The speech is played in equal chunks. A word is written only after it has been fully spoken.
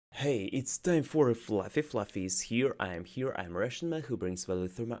Hey, it's time for a Fluffy. Fluffy is here, I am here, I'm a Russian man who brings value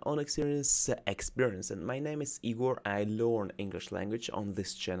through my own experience, and my name is Igor. I learn English language on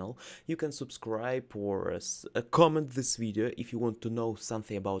this channel. You can subscribe or comment this video if you want to know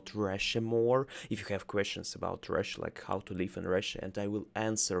something about Russia more, if you have questions about Russia, like how to live in Russia, and I will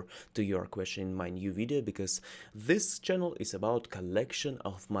answer to your question in my new video, because this channel is about collection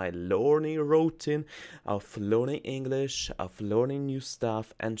of my learning routine, of learning English, of learning new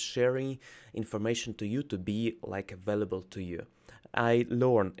stuff, and sharing information to you to be like available to you. I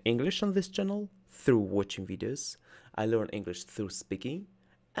learn English on this channel through watching videos, I learn English through speaking,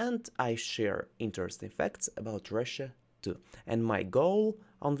 and I share interesting facts about Russia too. And my goal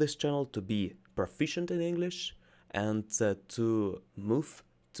on this channel to be proficient in English and to move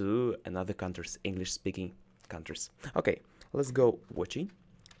to another countries, English speaking countries. Okay, let's go watching.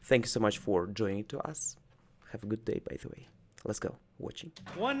 Thank you so much for joining to us. Have a good day, by the way. Let's go watching.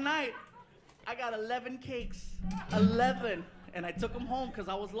 One night, I got 11 cakes. 11. And I took them home because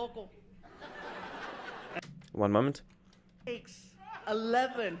I was local. One moment. Cakes.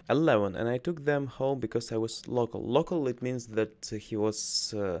 11. 11. And I took them home because I was local. Local, it means that he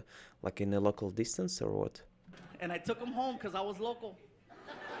was like in a local distance or what? And I took them home because I was local.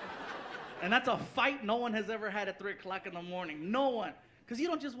 And that's a fight no one has ever had at 3 o'clock in the morning. No one. Because you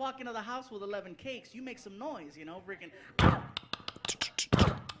don't just walk into the house with 11 cakes. You make some noise, you know, freaking.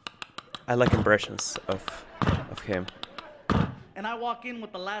 I like impressions of him. And I walk in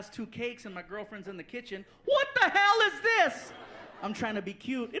with the last 2 cakes and my girlfriend's in the kitchen. What the hell is this? I'm trying to be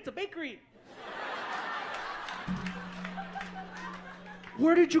cute. It's a bakery.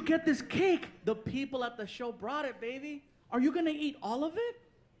 Where did you get this cake? The people at the show brought it, baby. Are you gonna eat all of it?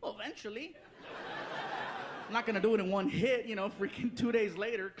 Well, eventually. I'm not gonna do it in one hit, you know, freaking 2 days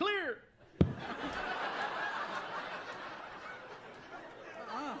later. Clear.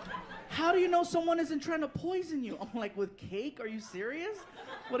 How do you know someone isn't trying to poison you? I'm like, with cake? Are you serious?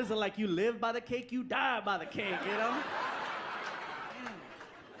 What is it like? You live by the cake, you die by the cake, you know?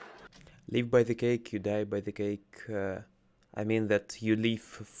 Live by the cake, you die by the cake. I mean that you live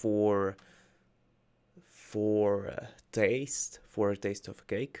for a taste of a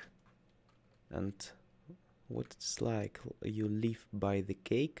cake. And what it's like, you live by the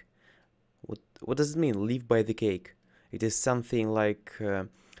cake? What does it mean, live by the cake? It is something like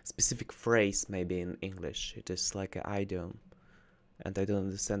specific phrase maybe in English. It is like an idiom, and I don't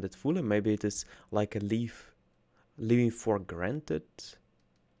understand it fully. Maybe it is like a living for granted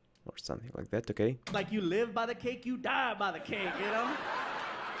or something like that. Okay, like you live by the cake, you die by the cake, you know?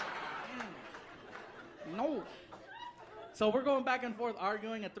 No. So we're going back and forth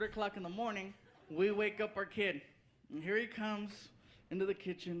arguing at 3 o'clock in the morning. We wake up our kid, and here he comes into the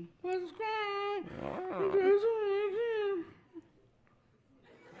kitchen. What's going on?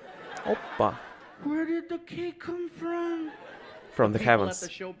 Oppa. Where did the cake come from? From the heavens. People at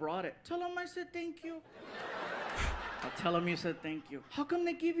the show brought it. Tell him I said thank you. I'll tell him you said thank you. How come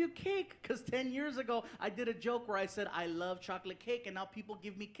they give you cake? Because 10 years ago, I did a joke where I said I love chocolate cake, and now people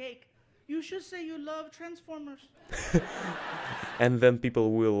give me cake. You should say you love Transformers. And then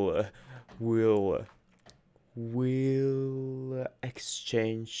people will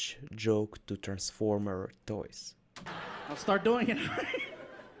exchange joke to Transformer toys. I'll start doing it.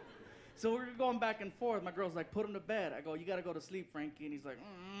 So we're going back and forth. My girl's like, put him to bed. I go, you gotta go to sleep, Frankie. And he's like,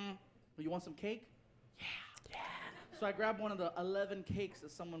 you want some cake? Yeah. So I grabbed one of the 11 cakes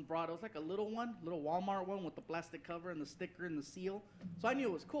that someone brought. It was like a little Walmart one with the plastic cover and the sticker and the seal. So I knew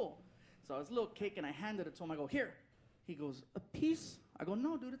it was cool. So it was a little cake, and I handed it to him. I go, here. He goes, a piece? I go,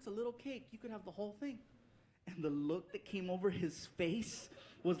 no, dude, it's a little cake. You could have the whole thing. And the look that came over his face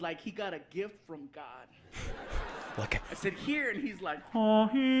was like he got a gift from God. Okay. I said, here, and he's like,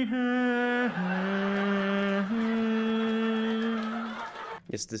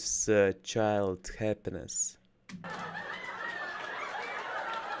 It's this child happiness.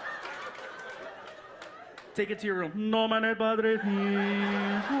 take it to your room. No manet padre.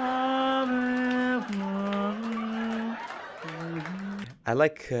 I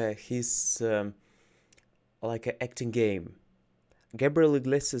like his like an acting game. Gabriel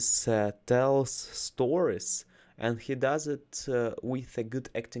Iglesias tells stories, and he does it with a good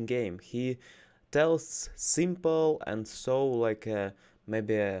acting game. He tells simple and so like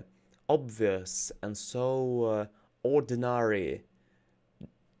maybe obvious and so ordinary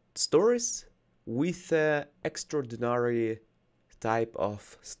stories with extraordinary type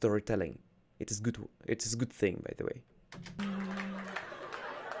of storytelling. It is good. It is a good thing, by the way.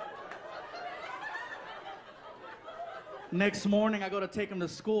 Next morning, I go to take him to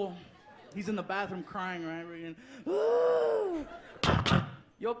school. He's in the bathroom crying, right?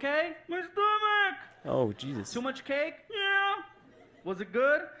 You okay? My stomach. Oh, Jesus. Too much cake? Yeah. Was it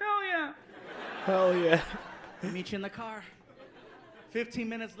good? Hell yeah. Hell yeah. Meet you in the car. 15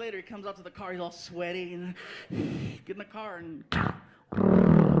 minutes later, he comes out to the car. He's all sweaty and get in the car and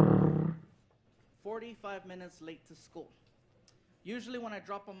 45 minutes late to school. Usually when I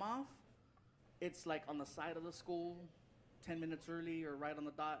drop him off, it's like on the side of the school, 10 minutes early or right on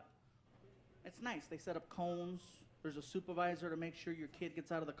the dot. It's nice. They set up cones. There's a supervisor to make sure your kid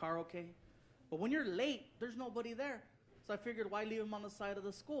gets out of the car okay. But when you're late, there's nobody there. So I figured, why leave him on the side of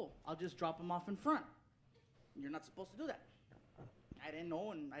the school? I'll just drop him off in front. You're not supposed to do that. I didn't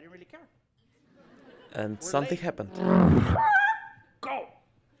know, and I didn't really care. And We're something late. happened. Go!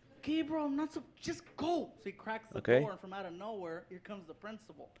 Okay, bro, I'm not so... Just go! So he cracks the Okay. door, and from out of nowhere, here comes the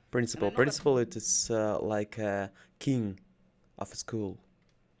principal. Principal. And I know Principal, it is like a king of a school.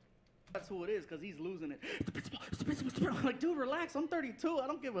 That's who it is, because he's losing it. It's the principal, it's the principal, it's the principal. I'm like, dude, relax, I'm 32, I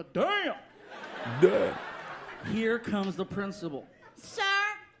don't give a damn. Damn. Here comes the principal. Sir,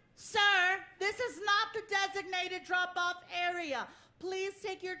 this is not the designated drop-off area. Please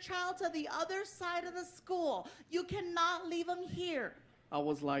take your child to the other side of the school. You cannot leave him here. I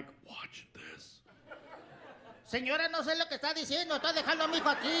was like, watch this. Señora, no sé lo que está diciendo. Está dejando a mi hijo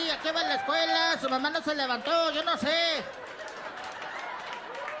aquí. Aquí va en la escuela. Su mamá no se levantó. Yo no sé.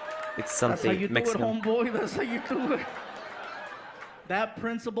 It's That's how something you do Mexican. it, homeboy, that's how you do it. That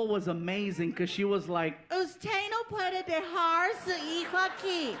principal was amazing, because she was like, Usted no puede dejar su hijo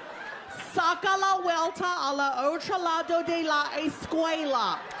aquí. Saca la vuelta a la otro lado de la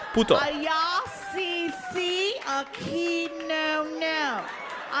escuela. Puto. Allá sí, sí, aquí no, no.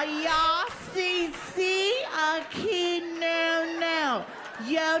 Allá sí, sí, aquí no, no.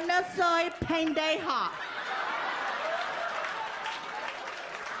 Yo no soy pendeja.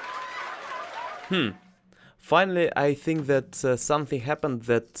 Finally, I think that something happened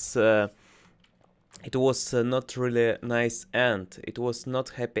that it was not really nice end. It was not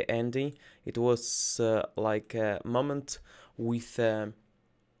happy ending. It was like a moment with, in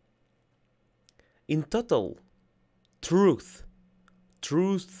total, truth.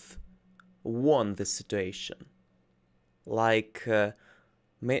 Truth won the situation. Like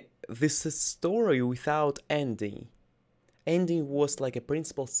this is a story without ending. Ending was like a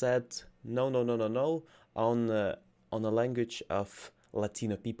principal said, no, no, no, no, no, on a language of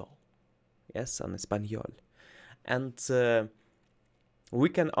Latino people. Yes, on Espanol. And we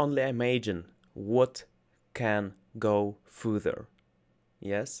can only imagine what can go further.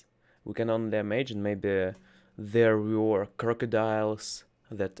 Yes, we can only imagine maybe there were crocodiles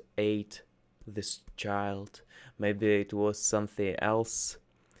that ate this child. Maybe it was something else.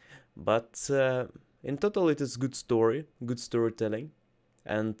 But in total it is good story, good storytelling.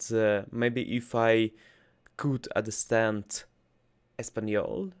 And maybe if I could understand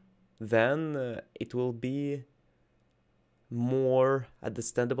Espanol, then it will be more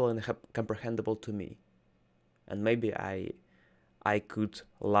understandable and comprehensible to me. And maybe I could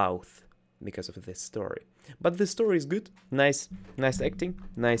laugh because of this story. But the story is good, nice acting,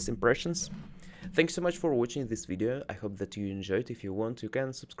 nice impressions. Thanks so much for watching this video. I hope that you enjoyed. If you want, you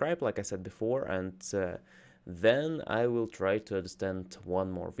can subscribe, like I said before, and then I will try to understand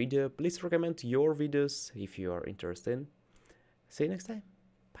one more video. Please recommend your videos if you are interested. See you next time.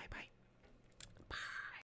 Bye bye.